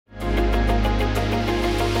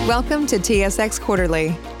Welcome to TSX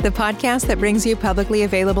Quarterly, the podcast that brings you publicly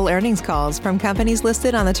available earnings calls from companies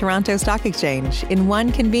listed on the Toronto Stock Exchange in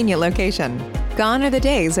one convenient location. Gone are the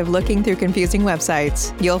days of looking through confusing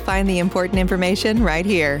websites. You'll find the important information right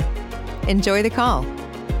here. Enjoy the call.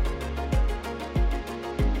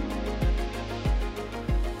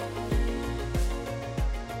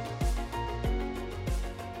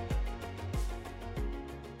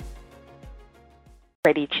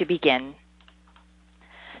 Ready to begin.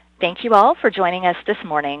 Thank you all for joining us this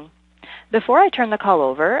morning. Before I turn the call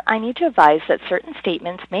over, I need to advise that certain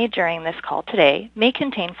statements made during this call today may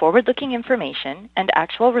contain forward-looking information, and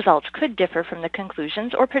actual results could differ from the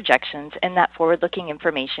conclusions or projections in that forward-looking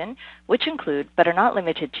information, which include, but are not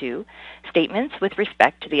limited to, statements with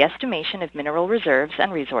respect to the estimation of mineral reserves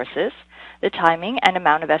and resources, the timing and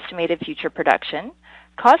amount of estimated future production,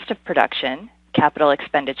 cost of production, capital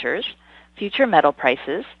expenditures, future metal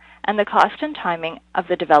prices, and the cost and timing of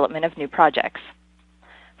the development of new projects.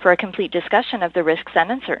 For a complete discussion of the risks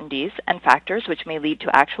and uncertainties and factors which may lead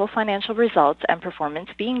to actual financial results and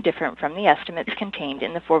performance being different from the estimates contained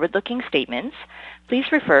in the forward-looking statements, please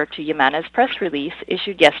refer to Yamana's press release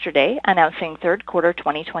issued yesterday announcing third quarter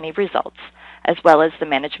 2020 results, as well as the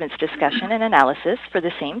management's discussion and analysis for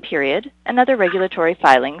the same period and other regulatory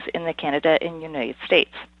filings in the Canada and United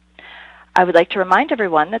States. I would like to remind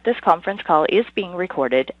everyone that this conference call is being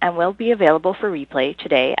recorded and will be available for replay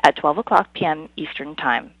today at 12 p.m. Eastern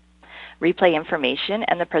Time. Replay information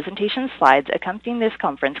and the presentation slides accompanying this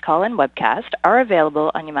conference call and webcast are available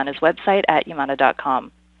on Yamana's website at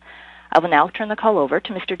yamana.com. I will now turn the call over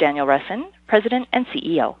to Mr. Daniel Russin, President and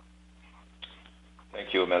CEO.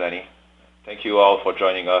 Thank you, Melanie. Thank you all for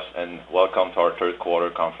joining us and welcome to our third quarter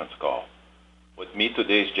conference call. With me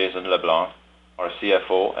today is Jason LeBlanc, our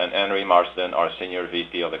CFO, and Henry Marsden, our Senior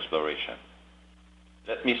VP of Exploration.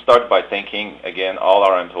 Let me start by thanking again all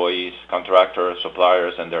our employees, contractors,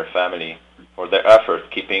 suppliers, and their family for their effort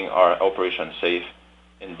keeping our operations safe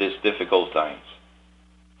in these difficult times.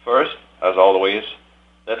 First, as always,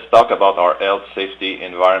 let's talk about our health, safety,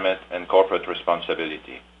 environment, and corporate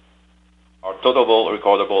responsibility. Our total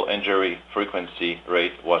recordable injury frequency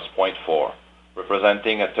rate was 0.4,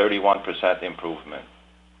 representing a 31% improvement.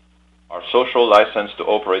 Our social license to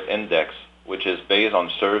operate index, which is based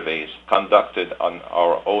on surveys conducted on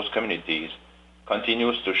our host communities,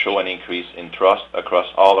 continues to show an increase in trust across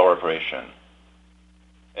all our operations.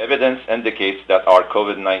 Evidence indicates that our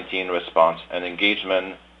COVID-19 response and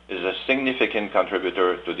engagement is a significant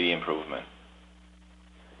contributor to the improvement.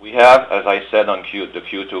 We have, as I said on the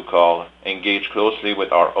Q2 call, engaged closely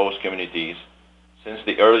with our host communities since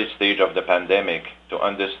the early stage of the pandemic to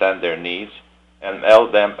understand their needs and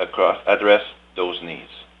help them address those needs.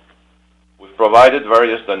 We've provided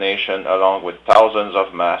various donations along with thousands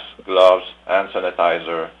of masks, gloves, hand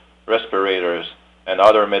sanitizer, respirators, and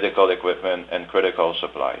other medical equipment and critical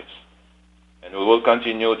supplies. And we will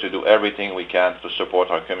continue to do everything we can to support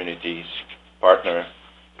our communities partner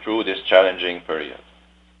through this challenging period.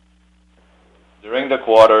 During the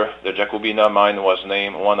quarter, the Jacobina mine was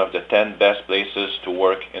named one of the 10 best places to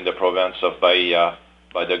work in the province of Bahia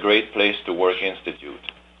by the Great Place to Work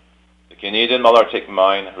Institute. The Canadian Malartic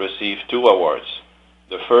mine received 2 awards.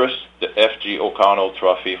 The first, the F.G. O'Connell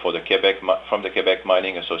Trophy from the Quebec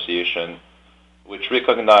Mining Association, which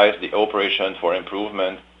recognized the operation for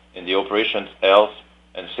improvement in the operation's health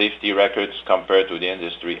and safety records compared to the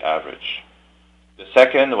industry average. The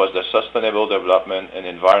second was the Sustainable Development and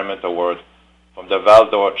Environment Award from the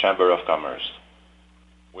Val-d'Or Chamber of Commerce.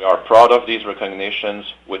 We are proud of these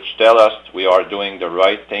recognitions, which tell us we are doing the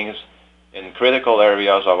right things in critical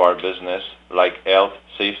areas of our business like health,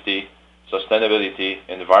 safety, sustainability,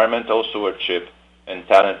 environmental stewardship, and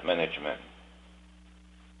talent management.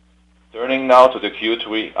 Turning now to the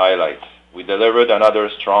Q3 highlights. We delivered another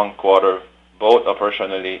strong quarter, both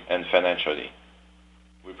operationally and financially.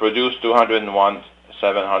 We produced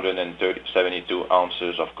 201,772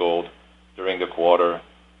 ounces of gold during the quarter,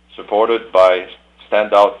 supported by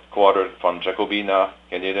standout quarter from Jacobina,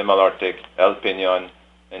 Canadian Malartic, El Peñon,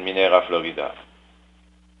 and Minera Florida.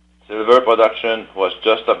 Silver production was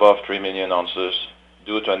just above 3 million ounces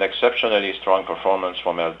due to an exceptionally strong performance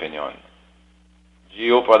from El Peñon.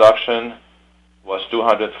 GEO production was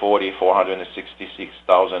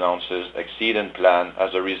 466,000 ounces, exceeding plan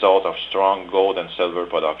as a result of strong gold and silver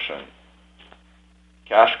production.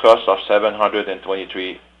 Cash costs of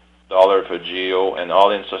 $723 per GEO and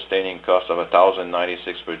all-in sustaining costs of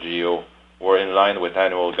 $1,096 per GEO were in line with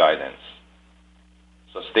annual guidance.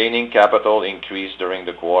 Sustaining capital increased during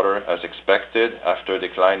the quarter as expected after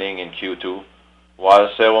declining in Q2 while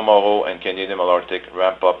Cerro Moro and Canadian Malartic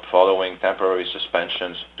ramp up following temporary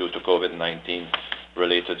suspensions due to COVID-19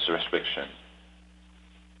 related restrictions.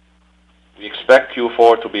 We expect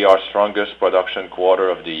Q4 to be our strongest production quarter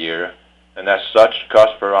of the year, and as such,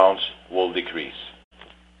 cost per ounce will decrease.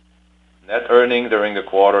 Net earnings during the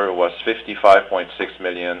quarter was $55.6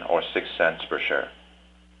 million or 6 cents per share.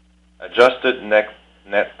 Adjusted net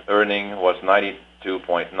earnings was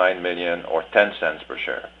 $92.9 million or 10 cents per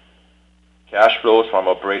share. Cash flows from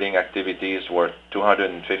operating activities were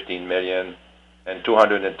 $215 million and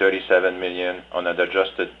 $237 million on an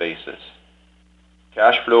adjusted basis.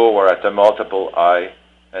 Cash flow were at a multiple high,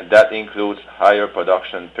 and that includes higher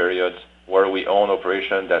production periods where we own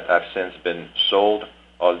operations that have since been sold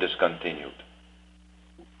or discontinued.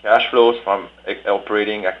 Cash flows from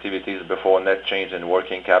operating activities before net change in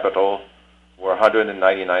working capital were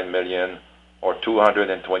 $199 million or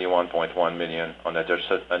 $221.1 million on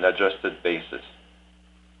an adjusted basis.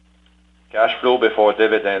 Cash flow before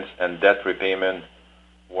dividends and debt repayment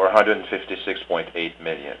were $156.8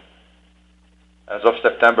 million. As of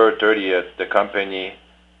September 30th, the company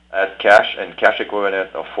had cash and cash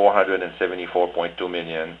equivalent of $474.2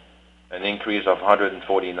 million, an increase of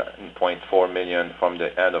 $149.4 million from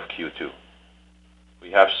the end of Q2.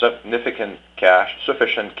 We have sufficient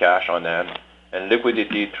cash on hand and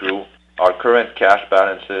liquidity through our current cash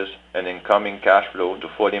balances and incoming cash flow to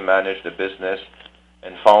fully manage the business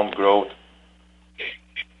and fund growth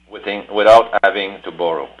without having to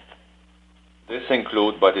borrow. This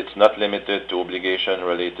includes, but it's not limited to, obligations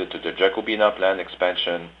related to the Jacobina plant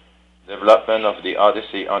expansion, development of the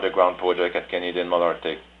Odyssey underground project at Canadian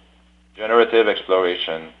Malartic, generative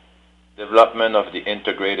exploration, development of the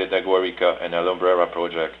integrated Aguarica and Alumbrera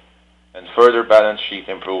project, and further balance sheet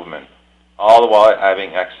improvement, all while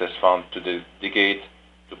having access funds to dedicate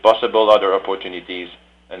to possible other opportunities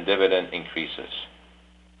and dividend increases.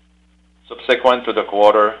 Subsequent to the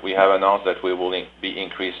quarter, we have announced that we will be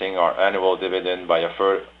increasing our annual dividend by a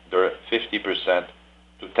further 50%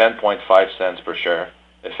 to 10.5 cents per share,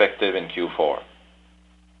 effective in Q4.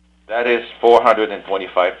 That is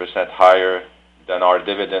 425% higher than our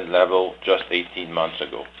dividend level just 18 months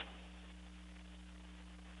ago.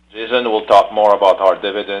 Jason will talk more about our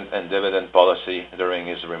dividend and dividend policy during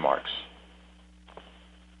his remarks.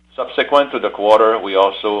 Subsequent to the quarter, we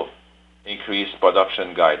also increased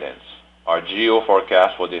production guidance. Our GEO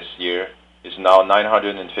forecast for this year is now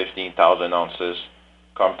 915,000 ounces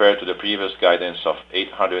compared to the previous guidance of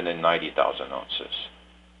 890,000 ounces.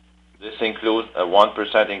 This includes a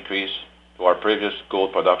 1% increase to our previous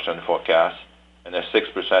gold production forecast and a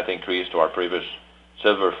 6% increase to our previous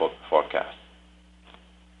silver forecast.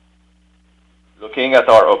 Looking at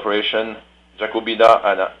our operation, Jacobina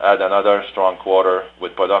had another strong quarter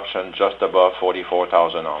with production just above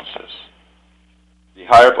 44,000 ounces. The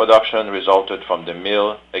higher production resulted from the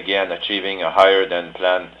mill again achieving a higher than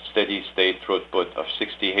planned steady state throughput of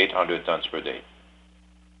 6,800 tons per day.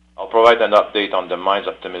 I'll provide an update on the mine's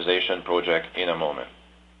optimization project in a moment.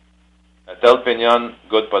 At El Peñon,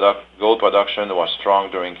 gold production was strong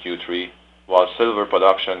during Q3, while silver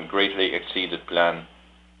production greatly exceeded plan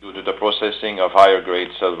due to the processing of higher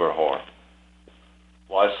grade silver ore.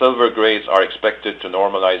 While silver grades are expected to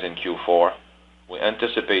normalize in Q4, we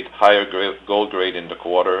anticipate higher gold grade in the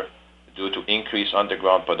quarter due to increased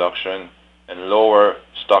underground production and lower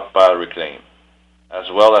stockpile reclaim, as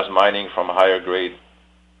well as mining from higher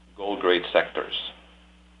gold grade sectors.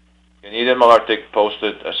 Canadian Malartic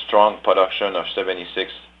posted a strong production of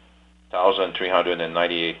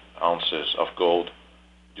 76,398 ounces of gold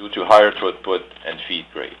due to higher throughput and feed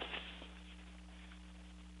grade.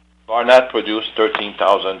 Barnat produced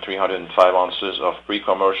 13,305 ounces of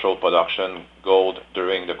pre-commercial production gold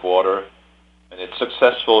during the quarter, and its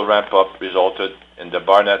successful ramp-up resulted in the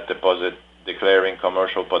Barnat deposit declaring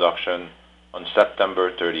commercial production on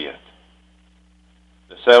September 30th.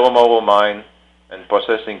 The Cerro Moro mine and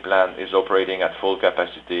processing plant is operating at full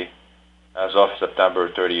capacity as of September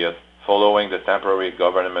 30th, following the temporary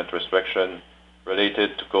government restriction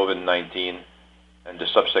related to COVID-19 and the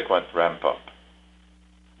subsequent ramp-up.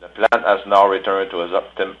 The plant has now returned to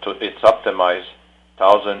its optimized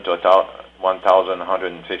 1,000 to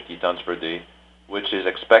 1,150 tons per day, which is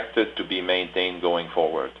expected to be maintained going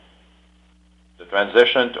forward. The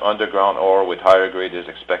transition to underground ore with higher grade is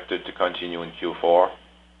expected to continue in Q4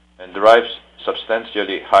 and derives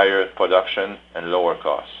substantially higher production and lower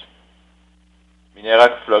costs.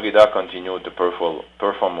 Minerac Florida continued to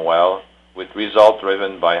perform well, with results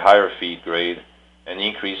driven by higher feed grade and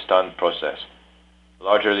increased ton processed,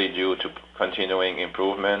 largely due to continuing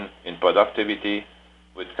improvement in productivity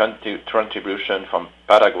with contribution from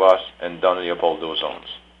Paraguas and Don Leopoldo zones.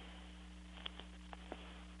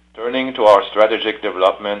 Turning to our strategic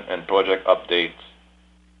development and project updates,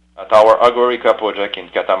 at our Agua Rica project in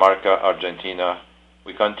Catamarca, Argentina,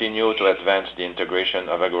 we continue to advance the integration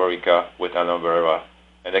of Agua Rica with Alumbrera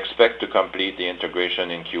and expect to complete the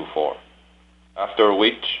integration in Q4, after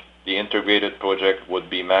which the integrated project would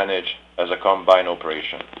be managed as a combined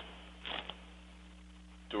operation.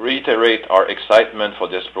 To reiterate our excitement for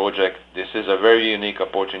this project, this is a very unique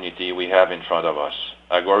opportunity we have in front of us.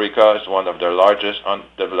 Agua Rica is one of the largest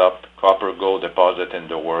undeveloped copper-gold deposits in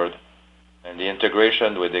the world, and the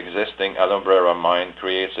integration with existing Alumbrera mine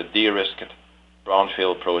creates a de-risked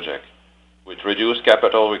brownfield project with reduced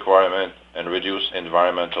capital requirement and reduced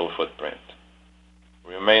environmental footprint.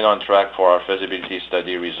 We remain on track for our feasibility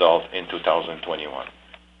study result in 2021.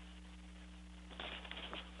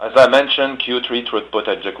 As I mentioned, Q3 throughput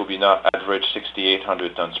at Jacobina averaged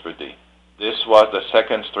 6,800 tons per day. This was the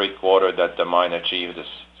second straight quarter that the mine achieved this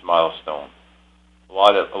milestone.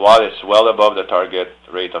 While it's well above the target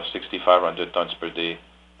rate of 6,500 tons per day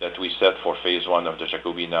that we set for Phase 1 of the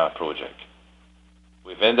Jacobina project.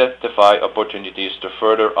 We've identified opportunities to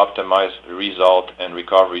further optimize the result and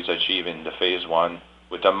recoveries achieved in the Phase 1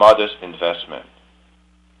 with a modest investment.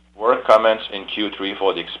 Work commenced in Q3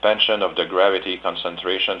 for the expansion of the gravity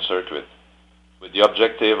concentration circuit with the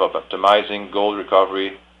objective of optimizing gold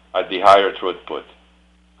recovery at the higher throughput.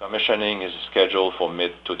 Commissioning is scheduled for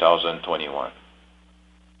mid-2021.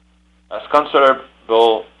 As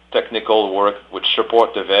considerable technical work which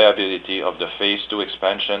support the viability of the Phase 2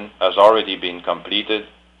 expansion has already been completed,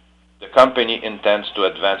 the company intends to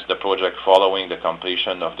advance the project following the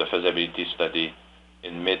completion of the feasibility study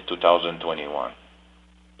in mid-2021.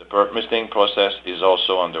 The permitting process is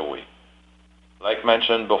also underway. Like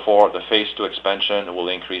mentioned before, the Phase 2 expansion will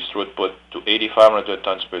increase throughput to 8,500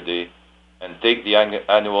 tons per day and take the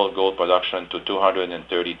annual gold production to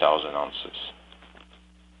 230,000 ounces.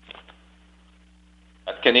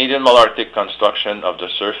 At Canadian Malartic, construction of the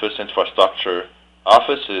surface infrastructure,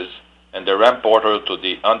 offices, and the ramp portal to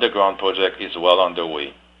the underground project is well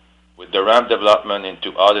underway, with the ramp development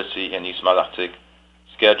into Odyssey and East Malartic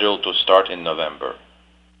scheduled to start in November.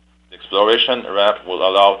 The exploration ramp will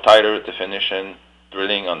allow tighter definition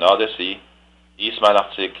drilling on Odyssey, East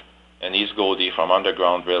Malartic, and East Goldie from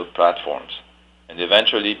underground drill platforms, and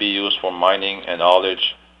eventually be used for mining and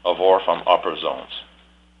haulage of ore from upper zones.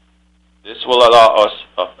 This will allow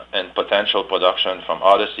us and potential production from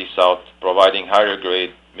Odyssey South, providing higher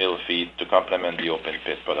grade mill feed to complement the open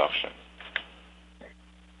pit production.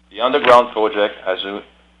 The underground project, as you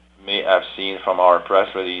may have seen from our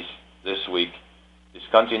press release this week, is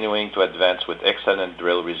continuing to advance with excellent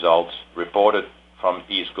drill results reported from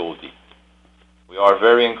East Goldie. We are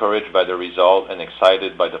very encouraged by the result and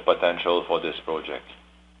excited by the potential for this project.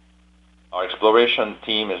 Our exploration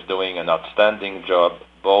team is doing an outstanding job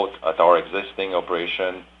both at our existing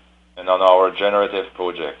operation and on our generative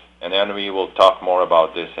project, and Henry will talk more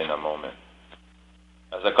about this in a moment.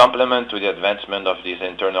 As a complement to the advancement of these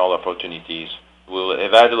internal opportunities, we will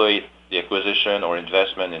evaluate the acquisition or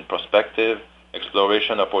investment in prospective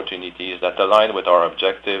exploration opportunities that align with our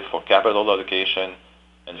objective for capital allocation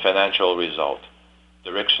and financial result,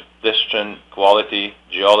 direction, quality,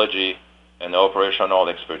 geology, and operational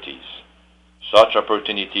expertise. Such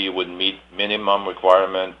opportunity would meet minimum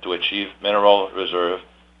requirement to achieve mineral reserve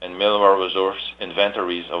and mineral resource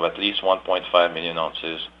inventories of at least 1.5 million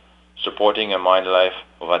ounces, supporting a mine life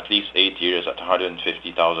of at least 8 years at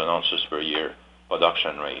 150,000 ounces per year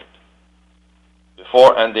production rate.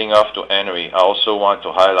 Before handing off to Henry, I also want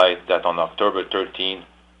to highlight that on October 13,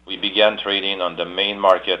 we began trading on the main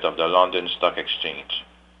market of the London Stock Exchange,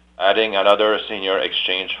 adding another senior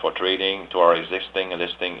exchange for trading to our existing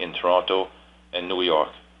listing in Toronto and New York,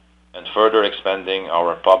 and further expanding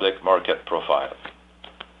our public market profile.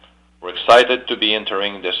 We're excited to be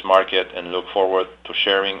entering this market and look forward to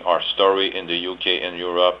sharing our story in the UK and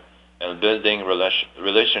Europe and building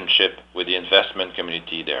relationship with the investment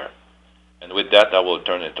community there. And with that, I will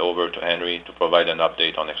turn it over to Henry to provide an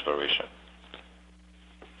update on exploration.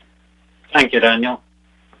 Thank you, Daniel.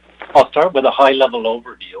 I'll start with a high-level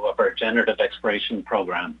overview of our generative exploration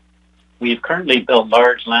program. We've currently built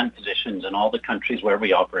large land positions in all the countries where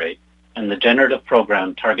we operate, and the generative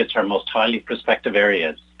program targets our most highly prospective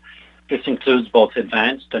areas. This includes both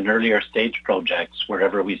advanced and earlier stage projects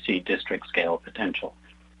wherever we see district-scale potential.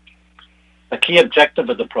 A key objective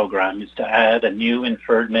of the program is to add a new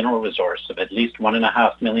inferred mineral resource of at least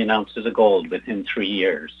 1.5 million ounces of gold within 3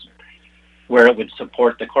 years, where it would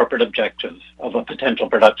support the corporate objective of a potential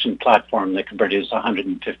production platform that can produce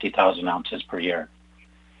 150,000 ounces per year.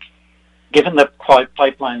 Given the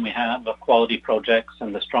pipeline we have of quality projects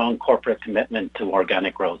and the strong corporate commitment to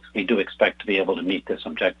organic growth, we do expect to be able to meet this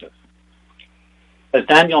objective. As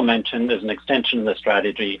Daniel mentioned, as an extension of the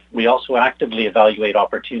strategy, we also actively evaluate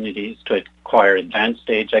opportunities to acquire advanced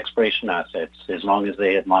stage exploration assets as long as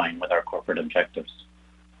they align with our corporate objectives.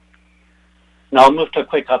 Now I'll move to a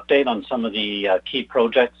quick update on some of the key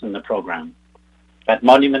projects in the program. At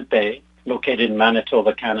Monument Bay, located in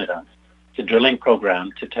Manitoba, Canada, the drilling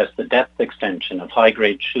program to test the depth extension of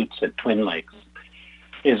high-grade chutes at Twin Lakes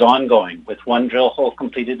is ongoing, with one drill hole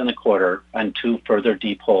completed in the quarter and 2 further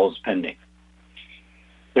deep holes pending.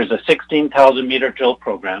 There's a 16,000-meter drill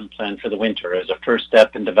program planned for the winter as a first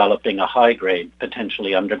step in developing a high-grade,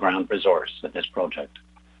 potentially underground resource at this project.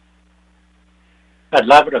 At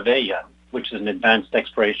Lavra Velha, which is an advanced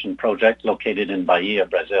exploration project located in Bahia,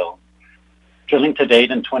 Brazil, drilling to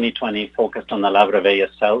date in 2020 focused on the Lavra Velha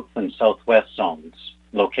South and Southwest zones,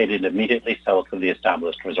 located immediately south of the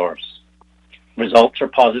established resource. Results are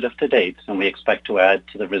positive to date, and we expect to add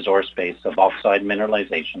to the resource base of oxide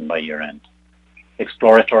mineralization by year-end.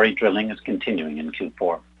 Exploratory drilling is continuing in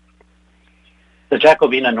Q4. The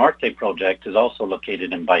Jacobina Norte project is also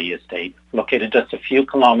located in Bahia State, located just a few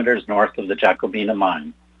kilometers north of the Jacobina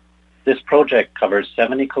mine. This project covers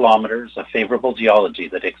 70 kilometers of favorable geology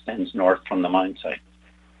that extends north from the mine site.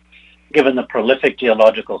 Given the prolific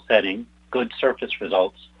geological setting, good surface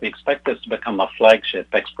results, we expect this to become a flagship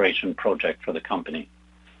exploration project for the company.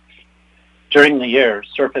 During the year,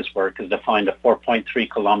 surface work has defined a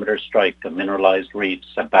 4.3-kilometer strike of mineralized reefs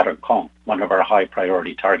at Barracon, one of our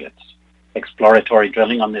high-priority targets. Exploratory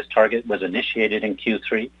drilling on this target was initiated in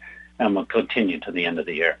Q3 and will continue to the end of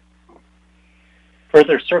the year.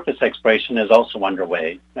 Further surface exploration is also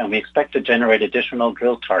underway, and we expect to generate additional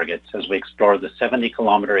drill targets as we explore the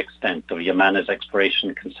 70-kilometer extent of Yamana's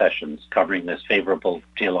exploration concessions covering this favorable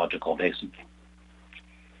geological basin.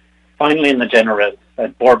 Finally, in the generative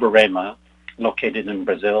at Borborema, located in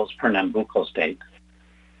Brazil's Pernambuco state,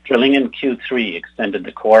 drilling in Q3 extended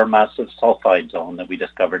the core massive sulfide zone that we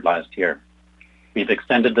discovered last year. We've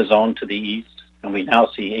extended the zone to the east, and we now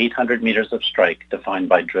see 800 meters of strike defined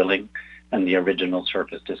by drilling and the original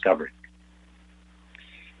surface discovery.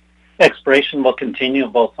 Exploration will continue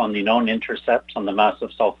both on the known intercepts on the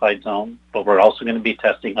massive sulfide zone, but we're also going to be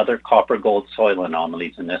testing other copper-gold soil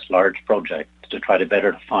anomalies in this large project to try to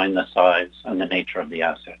better define the size and the nature of the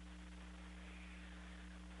asset.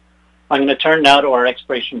 I'm going to turn now to our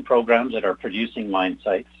exploration programs at our producing mine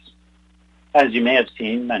sites. As you may have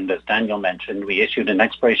seen, and as Daniel mentioned, we issued an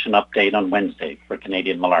exploration update on Wednesday for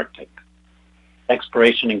Canadian Malartic.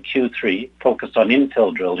 Exploration in Q3 focused on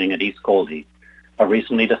infill drilling at East Goldie, a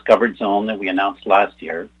recently discovered zone that we announced last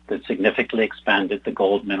year that significantly expanded the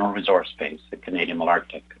gold mineral resource base at Canadian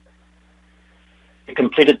Malartic. We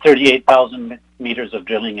completed 38,000 meters of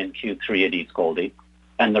drilling in Q3 at East Goldie,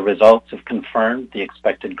 and the results have confirmed the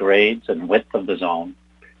expected grades and width of the zone,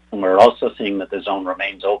 and we're also seeing that the zone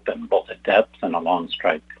remains open both at depth and along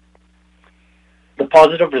strike. The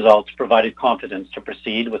positive results provided confidence to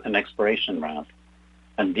proceed with an exploration round,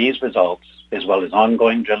 and these results, as well as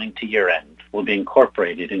ongoing drilling to year-end, will be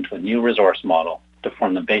incorporated into a new resource model to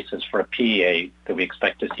form the basis for a PEA that we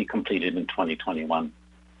expect to see completed in 2021.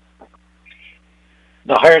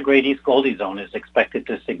 The higher grade East Goldie zone is expected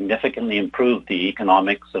to significantly improve the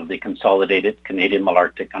economics of the consolidated Canadian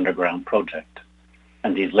Malartic underground project.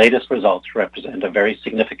 And these latest results represent a very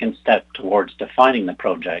significant step towards defining the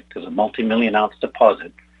project as a multi-million ounce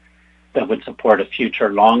deposit that would support a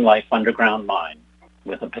future long life underground mine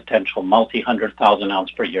with a potential multi-100,000 ounce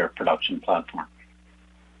per year production platform.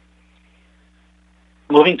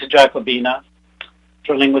 Moving to Jacobina,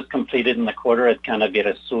 drilling was completed in the quarter at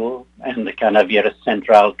Canavieira Sul and the Canavieira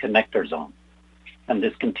Central connector zone, and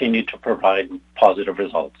this continued to provide positive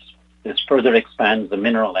results. This further expands the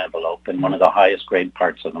mineral envelope in one of the highest grade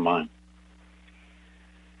parts of the mine.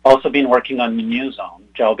 Also been working on the new zone,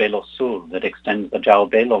 João Belo Sul, that extends the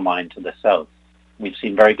João Belo mine to the south. We've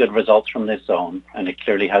seen very good results from this zone, and it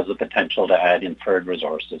clearly has the potential to add inferred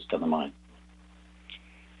resources to the mine.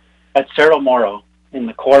 At Cerro Moro, in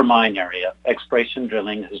the core mine area, exploration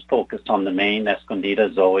drilling has focused on the main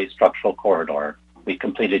Escondida Zoe structural corridor. We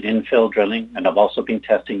completed infill drilling and have also been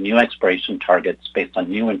testing new exploration targets based on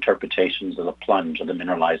new interpretations of the plunge of the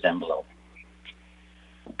mineralized envelope.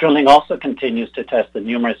 Drilling also continues to test the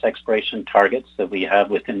numerous exploration targets that we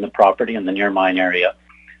have within the property in the near mine area,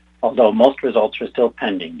 although most results are still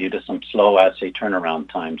pending due to some slow assay turnaround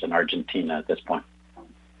times in Argentina at this point.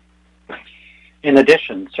 In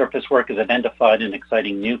addition, surface work has identified an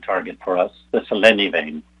exciting new target for us, the Selene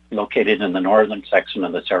vein, located in the northern section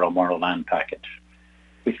of the Cerro Moro land package.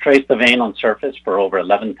 We've traced the vein on surface for over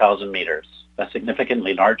 11,000 meters, a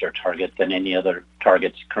significantly larger target than any other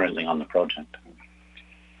targets currently on the project.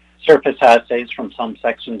 Surface assays from some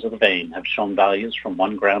sections of the vein have shown values from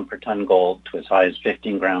 1 gram per ton gold to as high as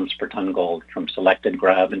 15 grams per ton gold from selected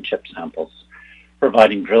grab and chip samples,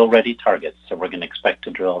 providing drill-ready targets that we're going to expect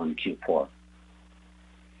to drill in Q4.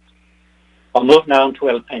 I'll move now to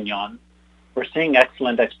El Peñón. We're seeing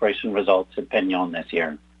excellent exploration results at Peñón this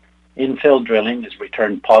year. Infill drilling has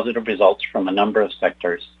returned positive results from a number of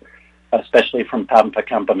sectors, especially from Pampa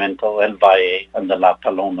Campamento, El Valle, and the La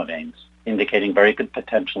Paloma veins, indicating very good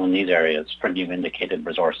potential in these areas for new indicated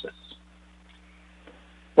resources.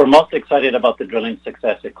 We're most excited about the drilling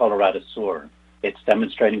success at Colorado Sur. It's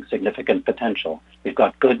demonstrating significant potential. We've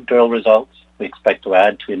got good drill results. We expect to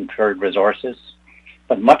add to inferred resources,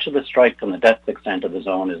 but much of the strike and the depth extent of the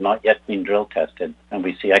zone has not yet been drill tested, and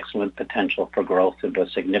we see excellent potential for growth into a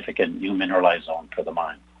significant new mineralized zone for the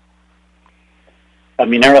mine. At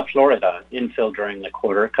Minera Florida, infill during the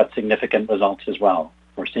quarter cut significant results as well.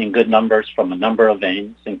 We're seeing good numbers from a number of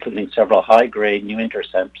veins, including several high-grade new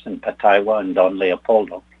intercepts in Patagua and Don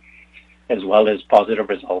Leopoldo, as well as positive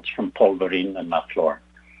results from Polvorín and La Flor,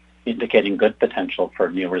 indicating good potential for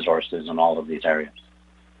new resources in all of these areas.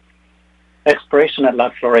 Exploration at La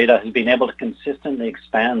Florida has been able to consistently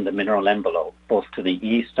expand the mineral envelope, both to the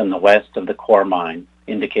east and the west of the core mine,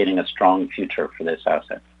 indicating a strong future for this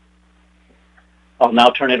asset. I'll now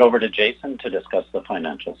turn it over to Jason to discuss the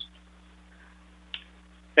financials.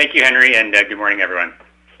 Thank you, Henry, and good morning, everyone.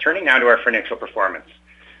 Turning now to our financial performance.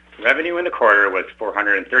 Revenue in the quarter was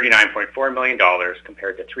 $439.4 million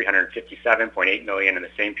compared to $357.8 million in the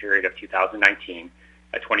same period of 2019,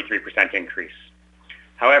 a 23% increase.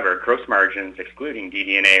 However, gross margins, excluding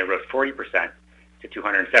DD&A, rose 40% to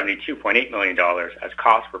 $272.8 million as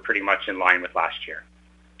costs were pretty much in line with last year.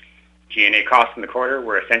 G&A costs in the quarter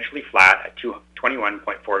were essentially flat at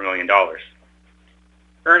 $21.4 million.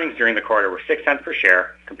 Earnings during the quarter were 6 cents per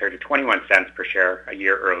share compared to 21 cents per share a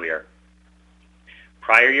year earlier.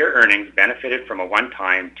 Prior year earnings benefited from a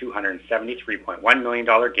one-time $273.1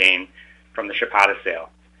 million gain from the Chapada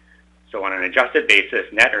sale. So on an adjusted basis,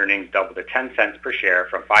 net earnings doubled to 10 cents per share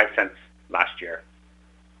from 5 cents last year.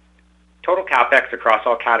 Total capex across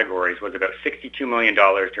all categories was about $62 million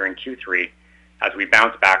during Q3 as we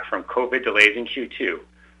bounced back from COVID delays in Q2,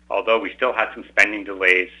 although we still had some spending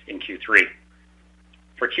delays in Q3.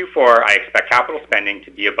 For Q4, I expect capital spending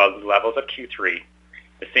to be above the levels of Q3.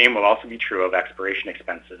 The same will also be true of exploration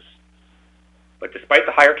expenses. But despite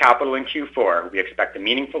the higher capital in Q4, we expect a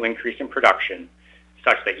meaningful increase in production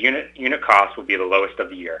such that unit costs will be the lowest of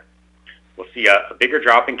the year. We'll see a bigger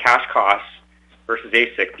drop in cash costs versus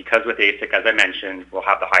AISC because with AISC, as I mentioned, we'll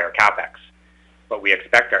have the higher capex. But we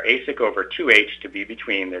expect our AISC over 2H to be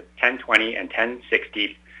between the 1020 and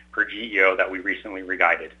 1060 per GEO that we recently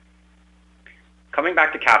re-guided. Coming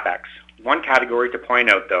back to capex, one category to point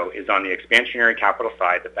out, though, is on the expansionary capital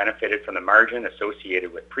side that benefited from the margin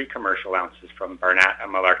associated with pre-commercial ounces from Barnat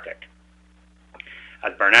and Malartic.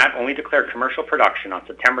 As Barnat only declared commercial production on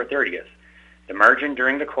September 30th, the margin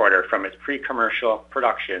during the quarter from its pre-commercial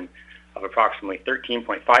production of approximately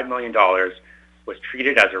 $13.5 million was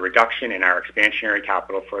treated as a reduction in our expansionary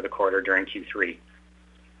capital for the quarter during Q3.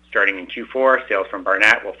 Starting in Q4, sales from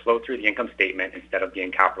Barnat will flow through the income statement instead of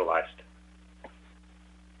being capitalized.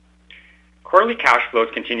 Quarterly cash flows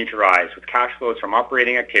continue to rise, with cash flows from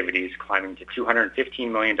operating activities climbing to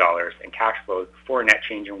 $215 million and cash flows before net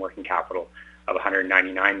change in working capital of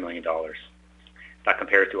 $199 million. That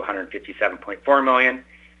compares to $157.4 million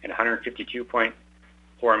and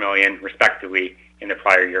 $152.4 million, respectively, in the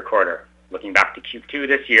prior year quarter. Looking back to Q2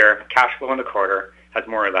 this year, cash flow in the quarter has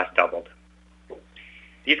more or less doubled.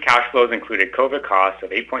 These cash flows included COVID costs of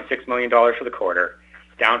 $8.6 million for the quarter,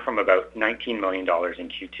 down from about $19 million in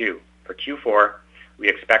Q2. For Q4, we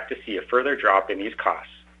expect to see a further drop in these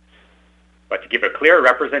costs. But to give a clear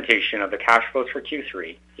representation of the cash flows for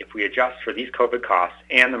Q3, if we adjust for these COVID costs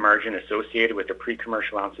and the margin associated with the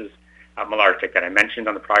pre-commercial ounces at Malartic that I mentioned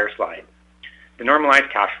on the prior slide, the normalized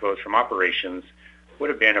cash flows from operations would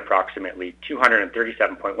have been approximately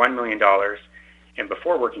 $237.1 million, and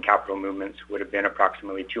before working capital movements would have been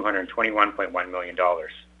approximately $221.1 million.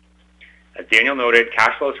 As Daniel noted,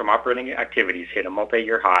 cash flows from operating activities hit a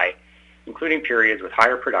multi-year high, including periods with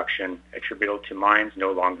higher production attributable to mines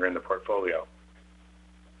no longer in the portfolio.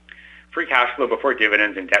 Free cash flow before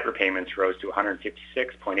dividends and debt repayments rose to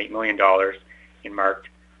 $156.8 million and marked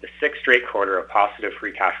the sixth straight quarter of positive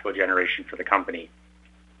free cash flow generation for the company.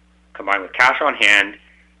 Combined with cash on hand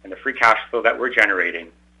and the free cash flow that we're generating,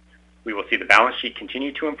 we will see the balance sheet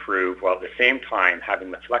continue to improve while at the same time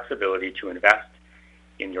having the flexibility to invest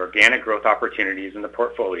in the organic growth opportunities in the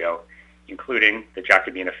portfolio, including the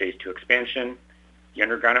Jacobina Phase 2 expansion, the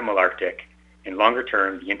underground at Malartic, and longer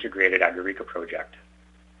term, the integrated Agarica project.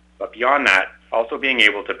 But beyond that, also being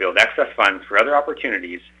able to build excess funds for other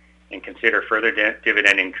opportunities and consider further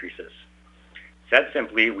dividend increases. Said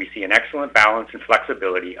simply, we see an excellent balance and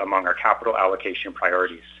flexibility among our capital allocation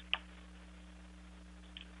priorities.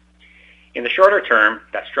 In the shorter term,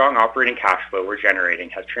 that strong operating cash flow we're generating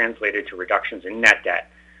has translated to reductions in net debt,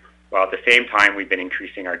 while at the same time we've been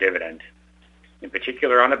increasing our dividend. In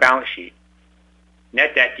particular on the balance sheet,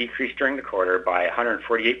 net debt decreased during the quarter by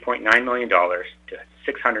 $148.9 million to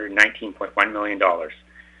 $619.1 million,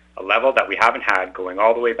 a level that we haven't had going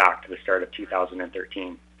all the way back to the start of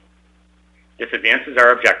 2013. This advances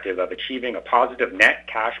our objective of achieving a positive net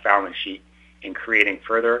cash balance sheet and creating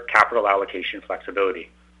further capital allocation flexibility.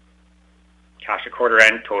 Cash at quarter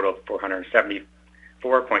end totaled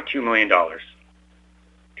 $474.2 million.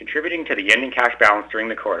 Contributing to the ending cash balance during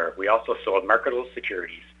the quarter, we also sold marketable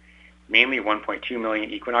securities, mainly 1.2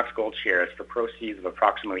 million Equinox Gold shares for proceeds of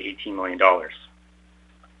approximately $18 million.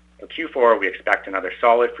 For Q4, we expect another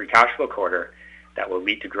solid free cash flow quarter that will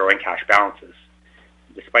lead to growing cash balances.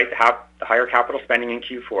 Despite the higher capital spending in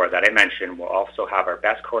Q4 that I mentioned, we'll also have our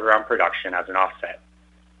best quarter on production as an offset.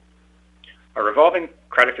 Our revolving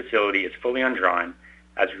credit facility is fully undrawn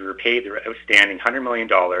as we repaid the outstanding $100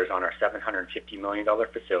 million on our $750 million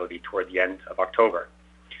facility toward the end of October.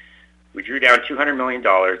 We drew down $200 million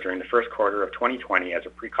during the first quarter of 2020 as a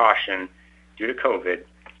precaution due to COVID,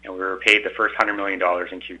 and we repaid the first $100 million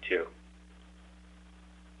in Q2.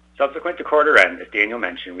 Subsequent to quarter end, as Daniel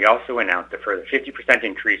mentioned, we also announced a further 50%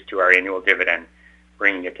 increase to our annual dividend,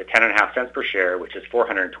 bringing it to 10.5 cents per share, which is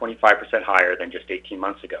 425% higher than just 18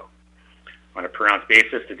 months ago. On a per ounce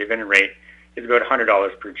basis, the dividend rate is about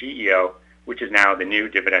 $100 per GEO, which is now the new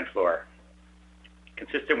dividend floor.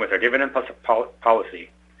 Consistent with our dividend policy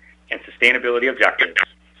and sustainability objectives,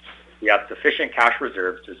 we have sufficient cash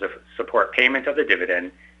reserves to support payment of the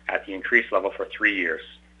dividend at the increased level for 3 years.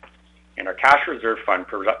 And our cash reserve fund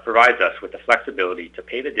provides us with the flexibility to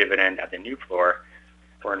pay the dividend at the new floor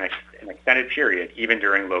for an extended period, even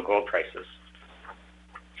during low gold prices.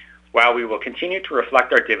 While we will continue to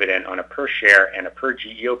reflect our dividend on a per share and a per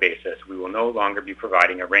GEO basis, we will no longer be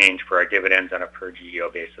providing a range for our dividends on a per GEO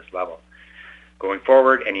basis level. Going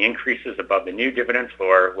forward, any increases above the new dividend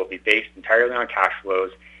floor will be based entirely on cash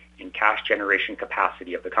flows and cash generation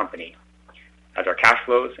capacity of the company. As our cash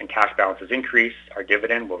flows and cash balances increase, our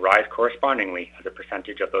dividend will rise correspondingly as a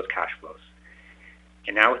percentage of those cash flows.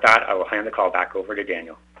 And now with that, I will hand the call back over to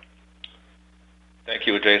Daniel. Thank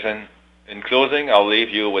you, Jason. In closing, I'll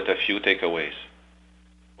leave you with a few takeaways.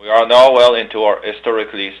 We are now well into our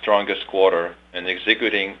historically strongest quarter and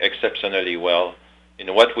executing exceptionally well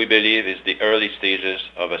in what we believe is the early stages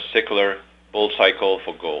of a secular bull cycle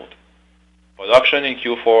for gold. Production in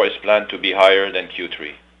Q4 is planned to be higher than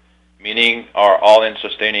Q3, meaning our all-in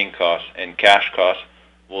sustaining costs and cash costs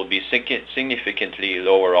will be significantly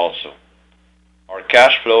lower also. Our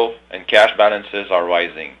cash flow and cash balances are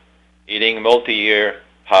rising, hitting multi-year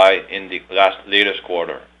high in the latest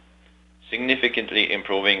quarter, significantly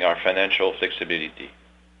improving our financial flexibility.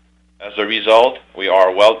 As a result, we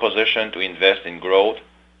are well positioned to invest in growth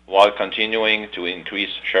while continuing to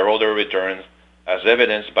increase shareholder returns, as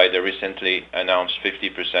evidenced by the recently announced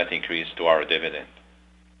 50% increase to our dividend.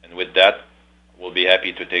 And with that, we'll be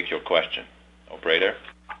happy to take your question. Operator?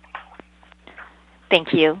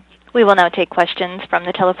 Thank you. We will now take questions from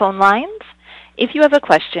the telephone lines. If you have a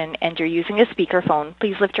question and you're using a speakerphone,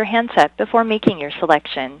 please lift your handset before making your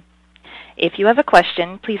selection. If you have a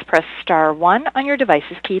question, please press star 1 on your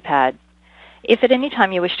device's keypad. If at any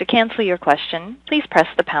time you wish to cancel your question, please press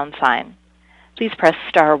the pound sign. Please press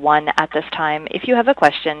star 1 at this time if you have a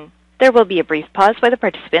question. There will be a brief pause while the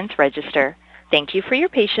participants register. Thank you for your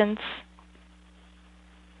patience.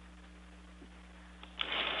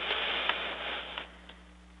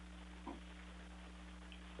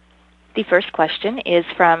 The first question is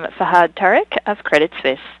from Fahad Tariq of Credit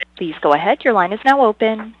Suisse. Please go ahead. Your line is now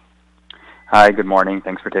open. Hi, good morning.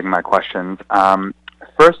 Thanks for taking my questions.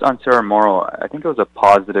 First, on Cerro Moro, I think it was a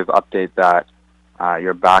positive update that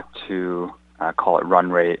you're back to, call it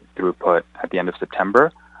run rate throughput at the end of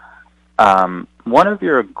September. One of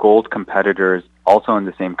your gold competitors, also in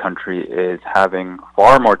the same country, is having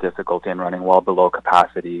far more difficulty in running well below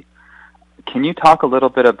capacity. Can you talk a little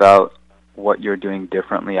bit about what you're doing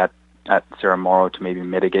differently at Cerro Moro to maybe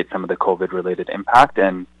mitigate some of the COVID-related impact?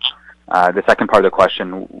 And the second part of the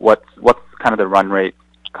question, what's kind of the run rate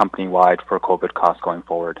company-wide for COVID costs going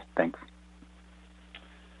forward? Thanks.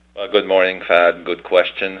 Well, good morning, Fad. Good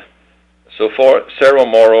question. So for Cerro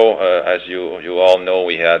Moro, as you all know,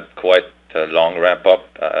 we had quite a long ramp up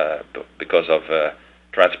because of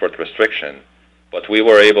transport restriction. But we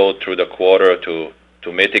were able through the quarter to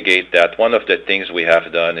mitigate that. One of the things we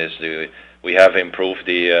have done is we have improved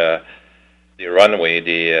the runway,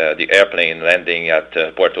 the airplane landing at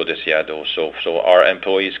Puerto Deseado. So our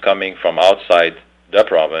employees coming from outside the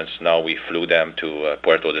province, now we flew them to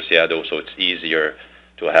Puerto Deseado, so it's easier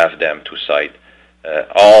to have them to site.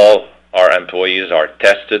 All our employees are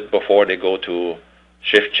tested before they go to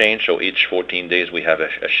shift change, so each 14 days we have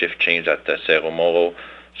a shift change at Cerro Moro.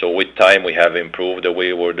 So with time we have improved the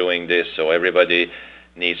way we're doing this, so everybody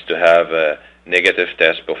needs to have a negative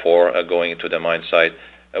test before going to the mine site.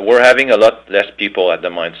 We're having a lot less people at the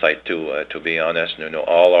mine site too, to be honest.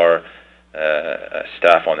 All our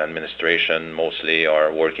staff on administration mostly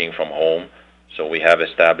are working from home. So we have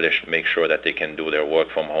established, make sure that they can do their work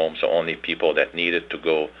from home. So only people that needed to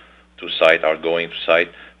go to site are going to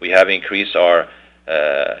site. We have increased our,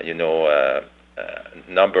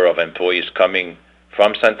 number of employees coming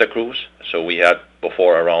from Santa Cruz. So we had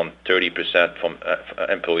before around 30% from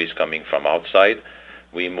employees coming from outside.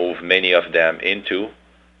 We moved many of them into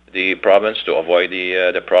the province to avoid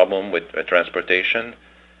the problem with transportation.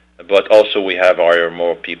 But also we have hired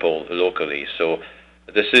more people locally. So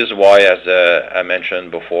this is why, as I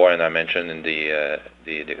mentioned before, and I mentioned in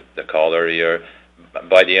the call earlier,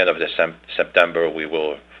 by the end of September we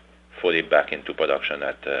will fully back into production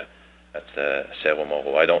at Cerro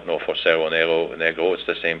Moro. I don't know for Cerro Negro, it's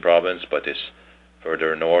the same province, but it's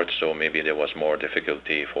further north, so maybe there was more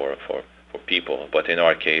difficulty for people. But in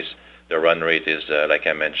our case, the run rate is, like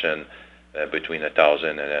I mentioned, between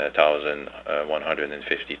 1,000 and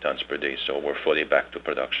 1,150 tons per day, so we're fully back to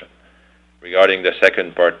production. Regarding the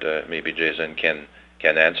second part, maybe Jason can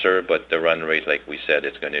answer, but the run rate, like we said,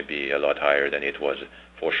 it's going to be a lot higher than it was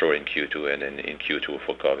for sure in Q2 and in Q2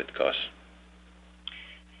 for COVID costs.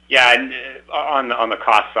 Yeah, and on the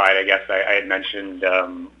cost side, I guess I had mentioned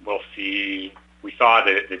we saw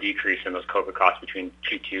the decrease in those COVID costs between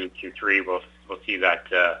Q2 and Q3. We'll see that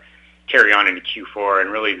carry on into Q4,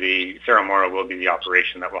 and really the Cerro Moro will be the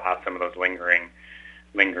operation that will have some of those lingering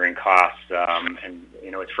costs. And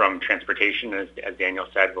it's from transportation, as Daniel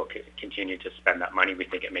said. We'll continue to spend that money. We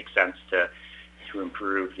think it makes sense to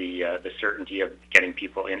improve the certainty of getting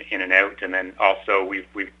people in and out, and then also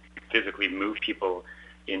we've physically moved people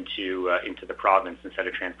into the province instead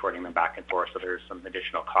of transporting them back and forth. So there's some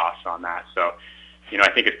additional costs on that. So, I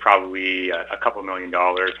think it's probably a couple $1 million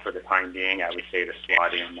for the time being. I would say to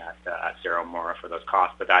slot in at Cerro Moro for those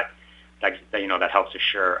costs, but that helps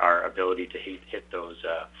assure our ability to hit those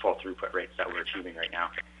full throughput rates that we're achieving right now.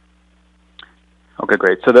 Okay,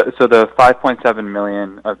 great. So the $5.7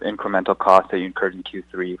 million of incremental costs that you incurred in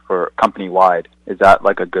Q3 for company-wide, is that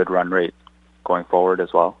like a good run rate going forward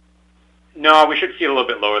as well? No, we should see a little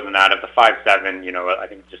bit lower than that. Of the 5.7, I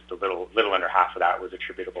think just a little under half of that was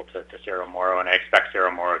attributable to Cerro Moro, and I expect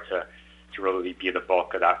Cerro Moro to really be the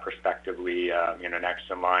bulk of that prospectively. Next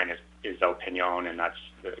in line is El Peñón, and that's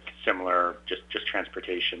similar, just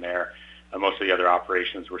transportation there. Most of the other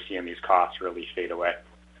operations, we're seeing these costs really fade away.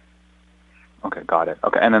 Okay, got it.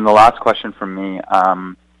 Okay, and then the last question from me.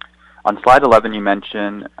 On slide 11, you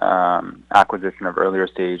mentioned acquisition of earlier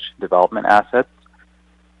stage development assets.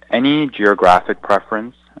 Any geographic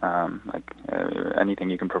preference, anything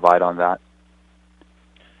you can provide on that?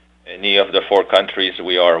 Any of the 4 countries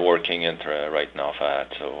we are working in right now,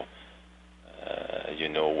 Fahad. So,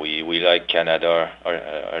 we like Canada,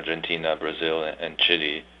 Argentina, Brazil, and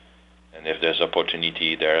Chile. And if there's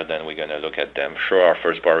opportunity there, then we're going to look at them. Sure, our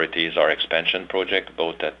first priority is our expansion project,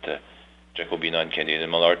 both at Jacobina and Canadian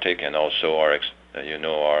Malartic, and also our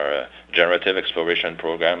generative exploration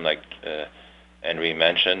program, like Henry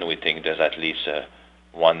mentioned. We think there's at least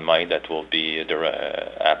one mine that will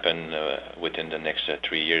happen within the next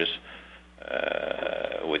 3 years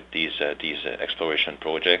with these exploration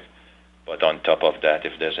projects. But on top of that,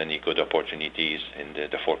 if there's any good opportunities in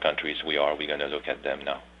the 4 countries we're going to look at them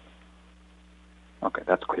now. Okay,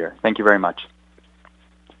 that's clear. Thank you very much.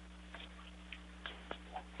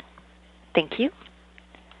 Thank you.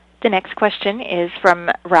 The next question is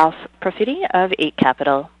from Ralph Profiti of 8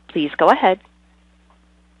 Capital. Please go ahead.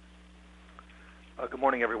 Good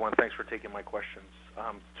morning, everyone. Thanks for taking my questions.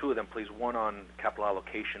 2 of them, please. One on capital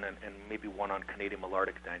allocation and maybe one on Canadian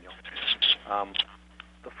Malartic, Daniel.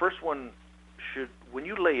 The first one, when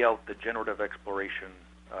you lay out the generative exploration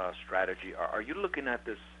strategy, are you looking at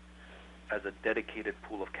this as a dedicated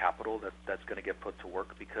pool of capital that's going to get put to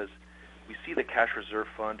work? Because we see the cash reserve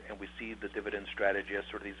fund and we see the dividend strategy as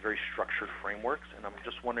sort of these very structured frameworks, and I'm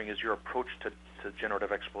just wondering, is your approach to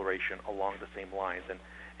generative exploration along the same lines? And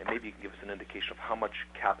maybe you can give us an indication of how much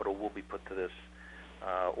capital will be put to this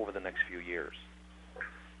over the next few years.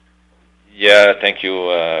 Yeah, thank you,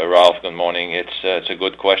 Ralph. Good morning. It's a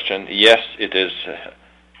good question. Yes, it is.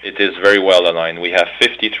 It is very well aligned. We have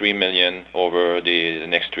 $53 million over the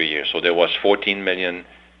next 3 years. So there was $14 million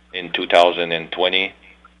in 2020.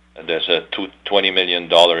 There's a $20 million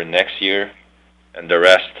next year, and the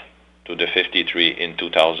rest to the 53 in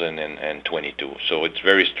 2022. So it's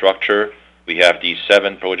very structured. We have these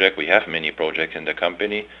 7 projects. We have many projects in the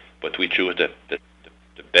company, but we choose the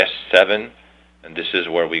best 7, and this is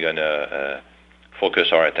where we're gonna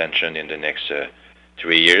focus our attention in the next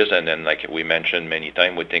 3 years. And then, like we mentioned many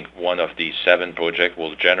times, we think one of these 7 projects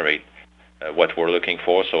will generate what we're looking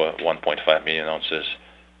for, so 1.5 million ounces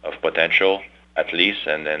of potential at least,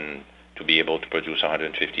 and then to be able to produce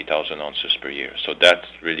 150,000 ounces per year. So that's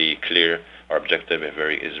really clear. Our objective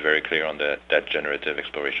is very clear on that generative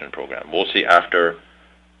exploration program. We'll see after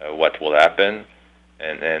what will happen,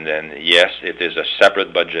 and then yes, it is a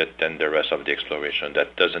separate budget than the rest of the exploration.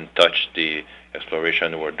 That doesn't touch the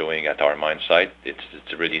exploration we're doing at our mine site.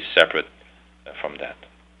 It's really separate from that.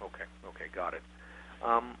 Okay, got it.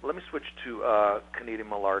 Let me switch to Canadian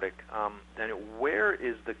Malartic. Daniel, where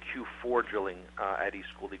is the Q4 drilling at East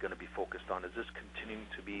Gouldie going to be focused on? Is this continuing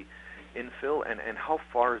to be infill, and how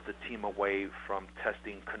far is the team away from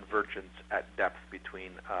testing convergence at depth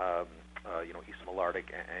between East Malartic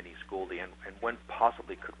and East Gouldie, and when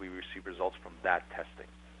possibly could we receive results from that testing?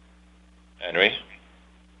 Henry?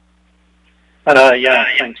 Yeah,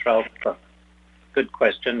 thanks, Ralph. Good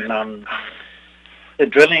question. The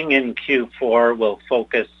drilling in Q4 will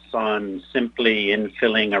focus on simply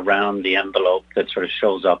infilling around the envelope that sort of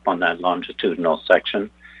shows up on that longitudinal section.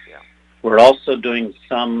 Yeah. We're also doing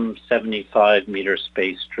some 75-meter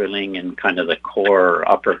space drilling in kind of the core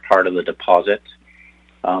upper part of the deposit.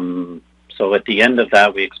 So at the end of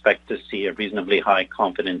that, we expect to see a reasonably high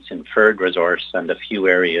confidence inferred resource and a few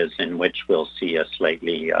areas in which we'll see a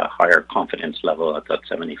slightly higher confidence level at that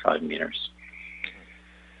 75 meters.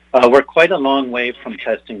 We're quite a long way from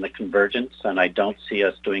testing the convergence, and I don't see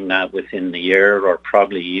us doing that within the year or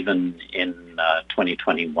probably even in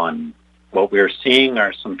 2021. What we're seeing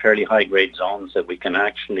are some fairly high-grade zones that we can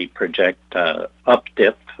actually project up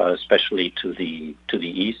dip, especially to the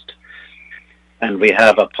east. And we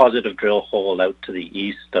have a positive drill hole out to the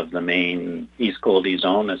east of the main East Gouldie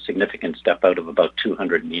zone, a significant step out of about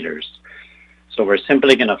 200 meters. So we're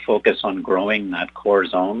simply going to focus on growing that core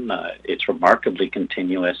zone. It's remarkably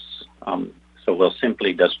continuous, so we'll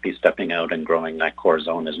simply just be stepping out and growing that core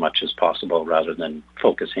zone as much as possible rather than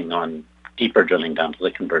focusing on deeper drilling down to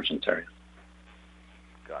the convergence area.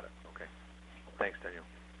 Got it. Okay. Thanks, Daniel.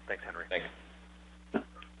 Thanks, Henry. Thank you.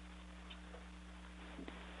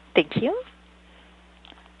 Thank you.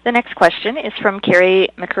 The next question is from Carey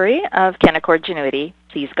MacRury of Canaccord Genuity.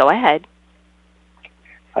 Please go ahead.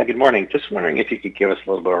 Hi, good morning. Just wondering if you could give us a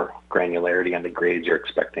little more granularity on the grades you're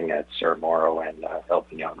expecting at Cerro Moro and El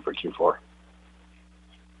Peñon for Q4.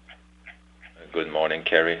 Good morning,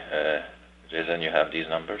 Carey. Jason, you have these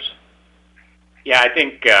numbers? Yeah, I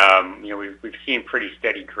think we've seen pretty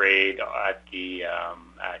steady grade at the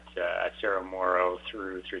at Cerro Moro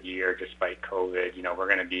through the year, despite COVID. We're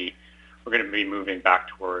going to be moving back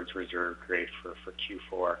towards reserve grade for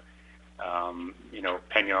Q4.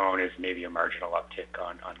 Peñon is maybe a marginal uptick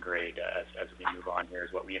on grade as we move on here,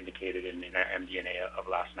 is what we indicated in our MD&A of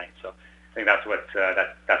last night. So I think that's what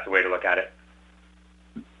that's the way to look at it.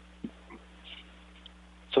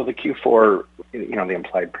 So the Q4, the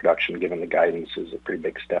implied production given the guidance is a pretty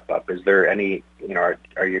big step up. Is there any,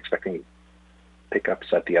 are you expecting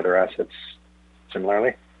pickups at the other assets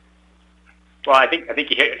similarly? Well, I think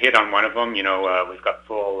you hit on one of them. We've got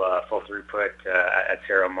full throughput at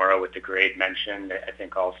Cerro Moro with the grade mentioned. I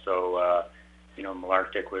think also,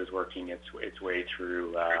 Malartic was working its way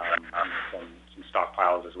through some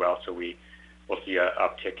stockpiles as well. So we'll see an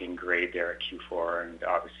uptick in grade there at Q4, and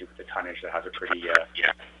obviously with the tonnage that has a pretty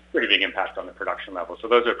big impact on the production level. So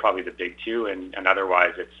those are probably the big two, and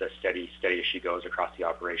otherwise it's a steady as she goes across the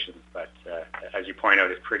operations. But as you point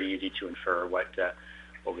out, it's pretty easy to infer what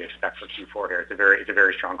we expect for Q4 here. It's a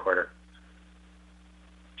very strong quarter.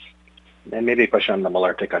 And maybe a question on the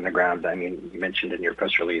Malartic underground. I mean, you mentioned in your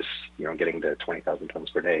press release, getting to 20,000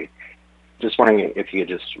 tons per day. Just wondering if you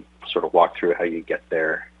could just sort of walk through how you get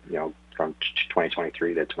there, from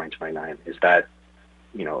 2023 to 2029. Is that,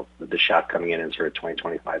 the shaft coming in sort of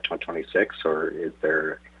 2025, 2026, or is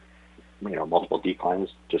there, multiple declines?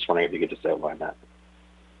 Just wondering if you could just outline that.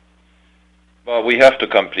 Well, we have to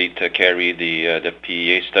carry the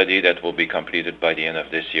PEA study that will be completed by the end of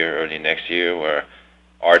this year, early next year, where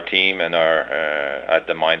our team and our at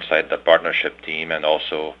the mine site, the partnership team, and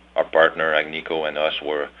also our partner Agnico and us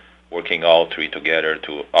were working all three together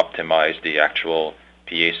to optimize the actual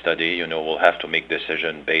PEA study. We'll have to make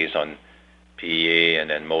decision based on PEA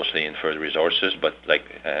and then mostly inferred resources, but like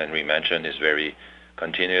Henry mentioned, is very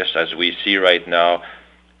continuous. As we see right now,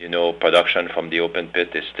 production from the open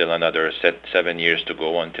pit is still another 7 years to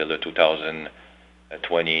go until the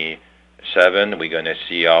 2027. We're going to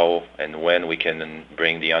see how and when we can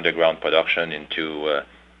bring the underground production into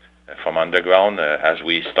from underground. As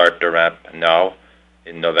we start the ramp now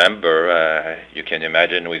in November, you can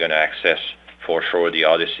imagine we're going to access for sure the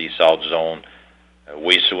Odyssey South Zone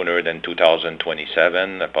way sooner than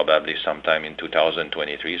 2027, probably sometime in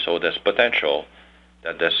 2023. So there's potential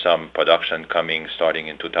that there's some production coming starting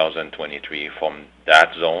in 2023 from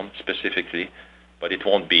that zone specifically, but it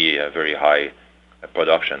won't be a very high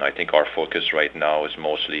production. I think our focus right now is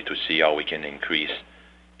mostly to see how we can increase,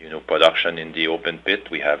 production in the open pit.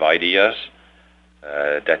 We have ideas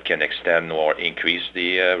that can extend or increase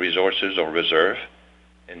the resources or reserve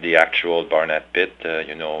in the actual Barnat pit.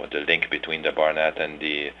 The link between the Barnat and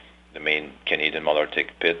the main Canadian Malartic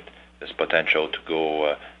pit. There's potential to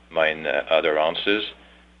go mine other ounces.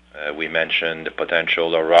 We mentioned the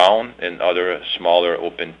potential around in other smaller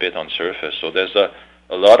open pit on surface. So there's a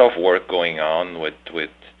lot of work going on with the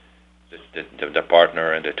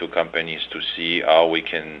partner and the two companies to see how we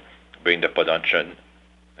can bring the production,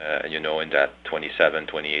 in that 27,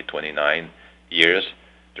 28, 29 years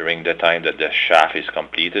during the time that the shaft is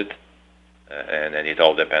completed. And it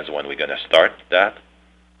all depends when we're going to start that,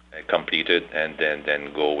 complete it, and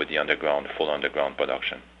then go with the full underground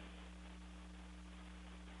production.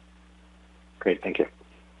 Great, thank you.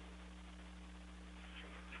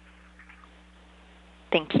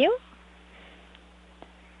 Thank you.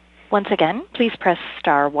 Once again, please press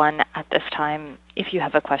star 1 at this time if you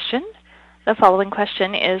have a question. The following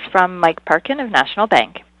question is from Mike Parkin of National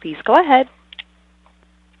Bank. Please go ahead.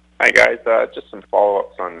 Hi, guys. Just some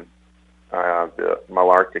follow-ups on the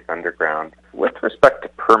Malartic Underground. With respect to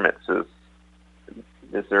permits, is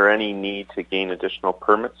there any need to gain additional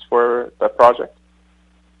permits for the project?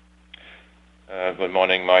 Good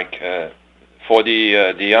morning, Mike. For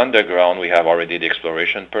the underground, we have already the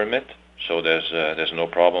exploration permit, so there's no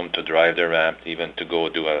problem to drive the ramp, even to go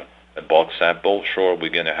do a bulk sample. Sure, we're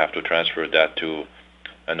going to have to transfer that to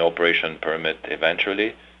an operation permit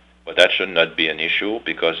eventually, but that should not be an issue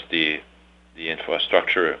because the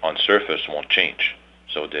infrastructure on surface won't change.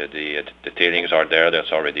 So the tailings are there,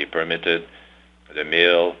 that's already permitted. The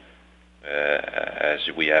mill, as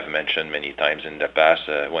we have mentioned many times in the past,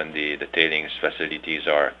 when the tailings facilities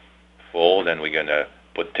are full, then we're going to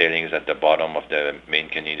put tailings at the bottom of the main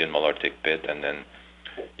Canadian Malartic pit, and then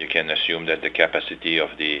you can assume that the capacity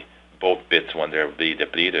of both pits, when they'll be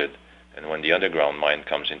depleted, and when the underground mine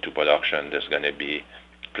comes into production, there's going to be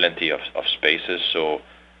plenty of spaces. So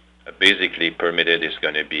basically permitted is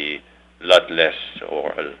going to be a lot less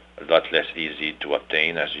easy to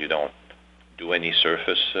obtain, as you don't do any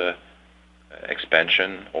surface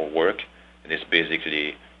expansion or work, and it's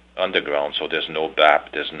basically underground, so there's no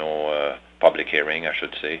BAP, there's no public hearing, I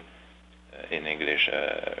should say, in English,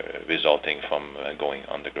 resulting from going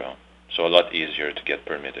underground. So a lot easier to get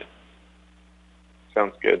permitted.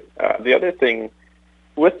 Sounds good. The other thing,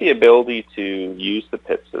 with the ability to use the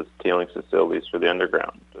pits as tailings facilities for the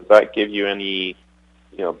underground, does that give you any,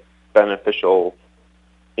 beneficial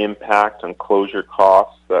impact on closure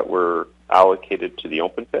costs that were allocated to the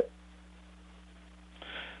open pit?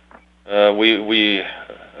 We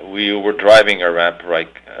were driving a ramp right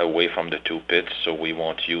away from the two pits, so we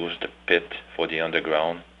won't use the pit for the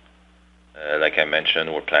underground. Like I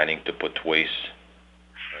mentioned, we're planning to put waste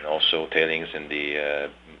and also tailings in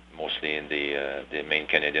mostly in the main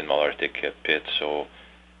Canadian Malartic pit. So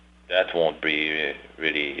that won't be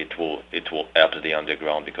really. It will help the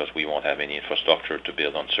underground because we won't have any infrastructure to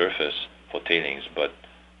build on surface for tailings. But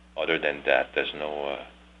other than that, there's no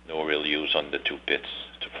real use on the two pits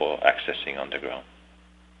for accessing underground.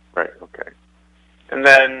 Right. Okay. And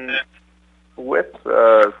then with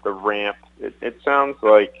the ramp, it sounds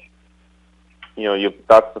like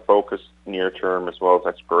that's the focus near term as well as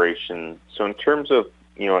exploration. So in terms of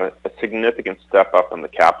a significant step up in the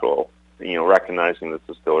capital, recognizing this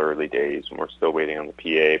is still early days and we're still waiting on the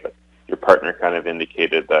PA, but your partner kind of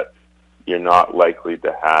indicated that you're not likely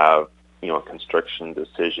to have a construction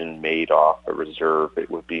decision made off a reserve.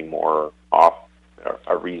 It would be more off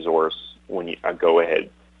a resource when a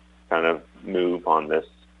go-ahead kind of move on this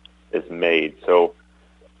is made. So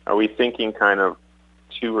are we thinking kind of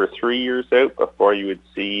 2 or 3 years out before you would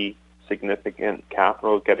see significant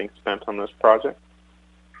capital getting spent on this project?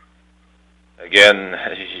 Again,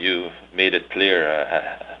 you made it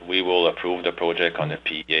clear. We will approve the project on a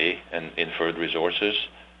PEA and inferred resources.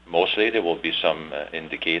 Mostly there will be some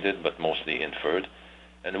indicated, but mostly inferred.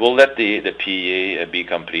 And we'll let the PEA be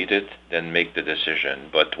completed, then make the decision.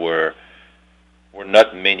 But we're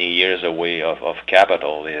not many years away of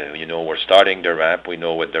capital. We're starting the ramp. We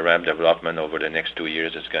know with the ramp development over the next 2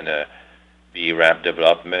 years, it's going to be ramp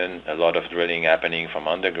development, a lot of drilling happening from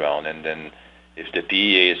underground. And then if the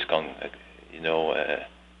PEA is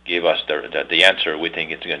give us the answer we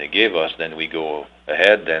think it's going to give us, then we go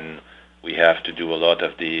ahead. Then we have to do a lot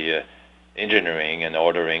of the engineering and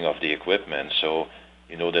ordering of the equipment. So,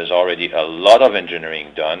 there's already a lot of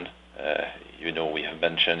engineering done. We have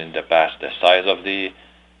mentioned in the past the size of the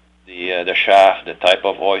shaft, the type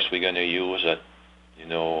of hoist we're going to use, a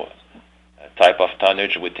type of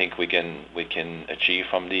tonnage we think we can achieve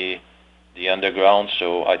from the underground.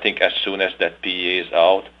 So I think as soon as that PEA is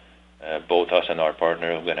out, both us and our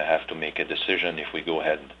partner are going to have to make a decision if we go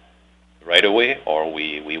ahead right away or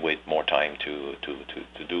we wait more time to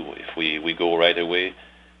do. If we go right away,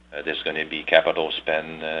 there's going to be capital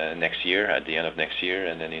spend next year, at the end of next year,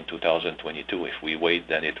 and then in 2022. If we wait,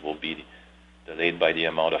 then it will be delayed by the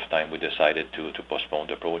amount of time we decided to postpone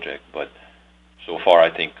the project. But so far, I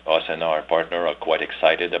think us and our partner are quite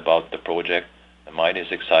excited about the project. The mine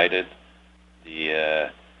is excited.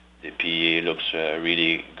 The PEA looks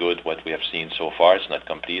really good, what we have seen so far. It's not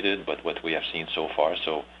completed, but what we have seen so far.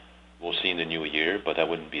 So we'll see in the new year, but I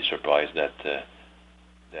wouldn't be surprised that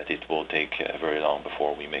it will take very long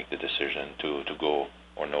before we make the decision to go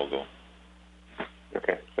or no go.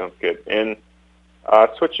 Okay, sounds good. And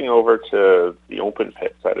switching over to the open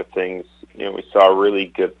pit side of things, we saw really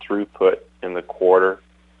good throughput in the quarter.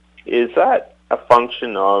 Is that a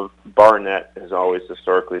function of Barnett has always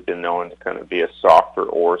historically been known to kind of be a softer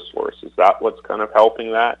ore source? Is that what's kind of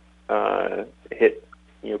helping that hit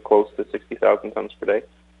close to 60,000 tons per day?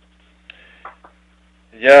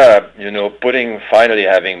 Yeah, finally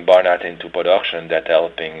having Barnett into production, that's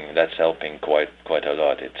helping quite a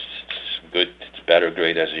lot. It's good, it's better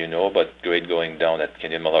grade as you know, but grade going down at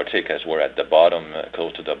Canadian Malartic as we're at the bottom,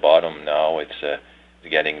 close to the bottom now. It's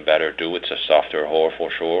getting better too. It's a softer ore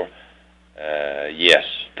for sure. Yes,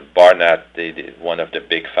 the Barnett, one of the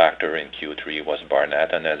big factor in Q3 was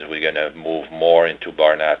Barnett, and as we're going to move more into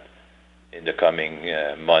Barnett in the coming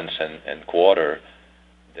months and quarter,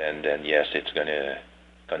 then yes, it's going to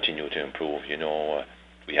continue to improve.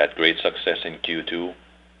 We had great success in Q2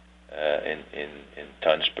 in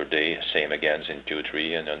tons per day, same again in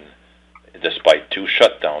Q3, and then despite 2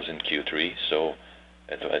 shutdowns in Q3, so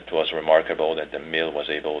it was remarkable that the mill was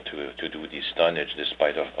able to do this tonnage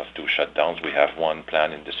despite of 2 shutdowns. We have one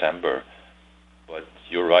planned in December, but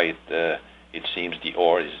you're right. It seems the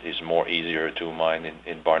ore is more easier to mine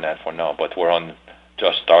in Barnett for now, but we're on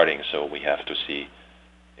just starting, so we have to see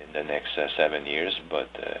in the next 7 years. But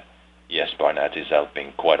yes, Barnett is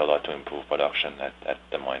helping quite a lot to improve production at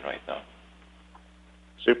the mine right now.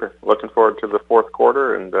 Super. Looking forward to the fourth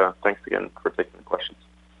quarter, and thanks again for taking the questions.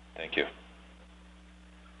 Thank you.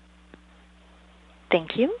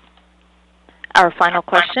 Thank you. Our final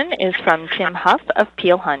question is from Tim Huff of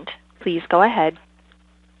Peel Hunt. Please go ahead.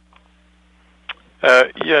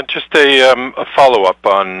 Just a follow-up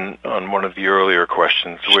on one of the earlier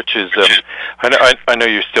questions, which is I know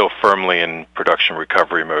you're still firmly in production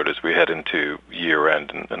recovery mode as we head into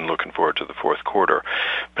year-end and looking forward to the fourth quarter.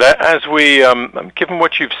 But as we, given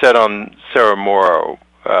what you've said on Cerro Moro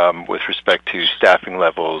with respect to staffing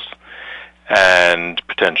levels and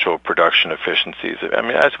potential production efficiencies,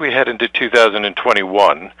 as we head into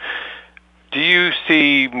 2021, do you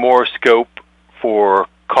see more scope for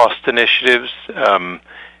cost initiatives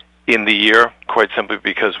in the year, quite simply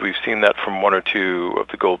because we've seen that from 1 or 2 of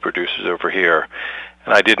the gold producers over here?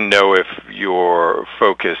 And I didn't know if your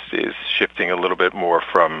focus is shifting a little bit more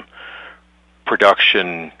from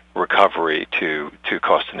production recovery to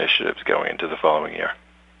cost initiatives going into the following year.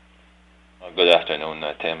 Good afternoon,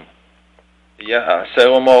 Tim. Yeah,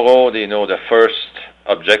 Cerro Moro, the first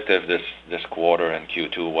objective this quarter in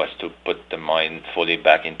Q2 was to put the mine fully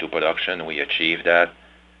back into production. We achieved that.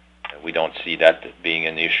 We don't see that being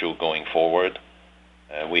an issue going forward.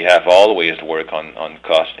 We have always worked on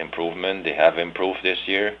cost improvement. They have improved this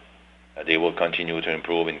year. They will continue to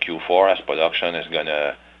improve in Q4 as production is going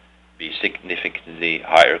to be significantly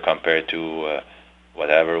higher compared to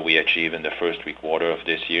whatever we achieved in the first 3 quarters of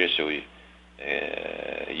this year. So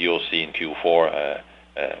you'll see in Q4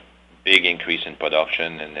 a big increase in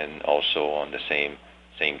production, and then also on the same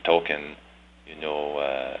same token,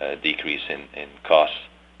 a decrease in costs,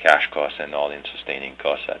 cash costs, and all-in sustaining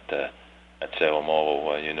costs at Cerro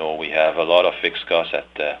Moro. We have a lot of fixed costs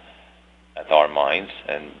at our mines,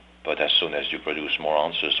 but as soon as you produce more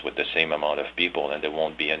ounces with the same amount of people, and there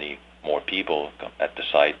won't be any more people at the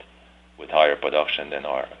site with higher production, then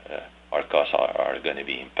our costs are going to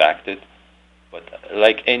be impacted. But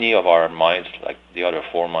like any of our mines, like the other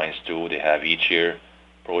 4 mines too, they have each year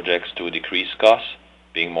projects to decrease costs,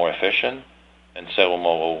 being more efficient, and Cerro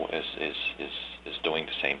Moro is doing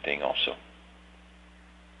the same thing also.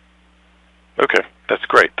 Okay, that's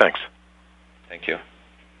great. Thanks. Thank you.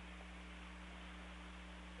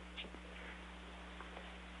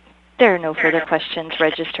 There are no further questions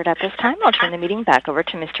registered at this time. I'll turn the meeting back over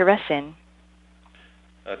to Mr. Racine.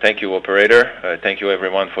 Thank you, operator. Thank you,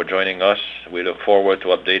 everyone, for joining us. We look forward to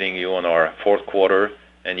updating you on our fourth quarter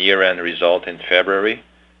and year-end result in February.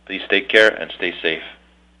 Please take care and stay safe.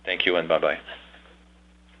 Thank you and bye-bye.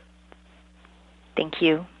 Thank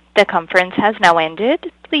you. The conference has now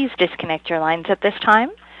ended. Please disconnect your lines at this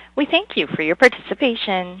time. We thank you for your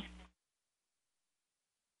participation.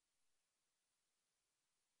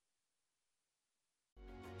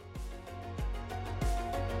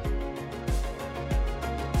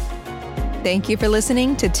 Thank you for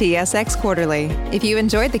listening to TSX Quarterly. If you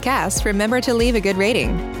enjoyed the cast, remember to leave a good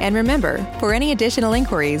rating. And remember, for any additional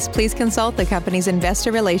inquiries, please consult the company's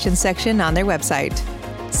investor relations section on their website.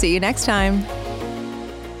 See you next time.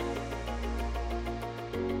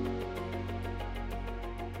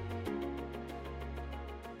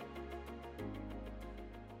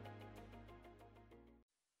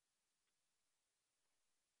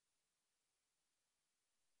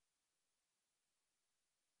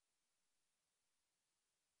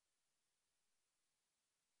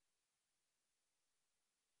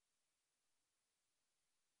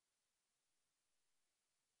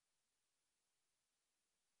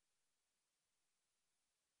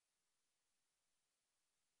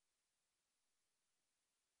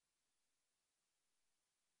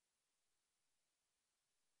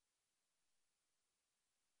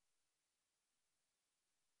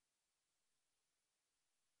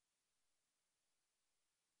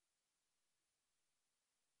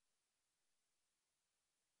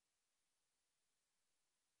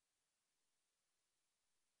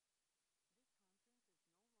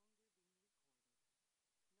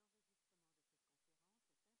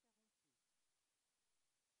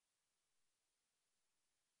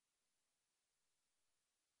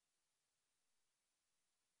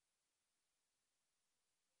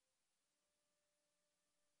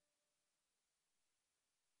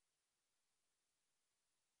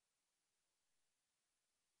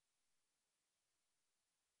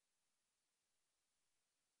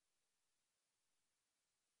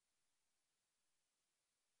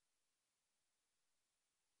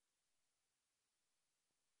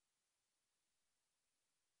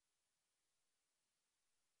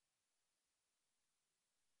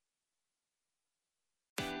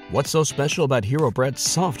 What's so special about Hero Bread's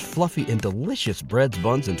soft, fluffy, and delicious breads,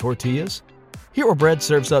 buns, and tortillas? Hero Bread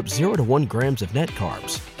serves up 0 to 1 grams of net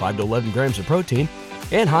carbs, 5 to 11 grams of protein,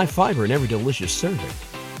 and high fiber in every delicious serving.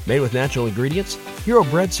 Made with natural ingredients, Hero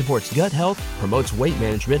Bread supports gut health, promotes weight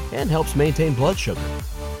management, and helps maintain blood sugar.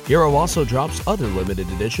 Hero also drops other limited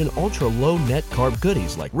edition ultra-low net carb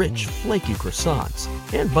goodies like rich, flaky croissants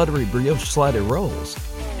and buttery brioche slider rolls.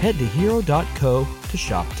 Head to hero.co to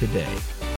shop today.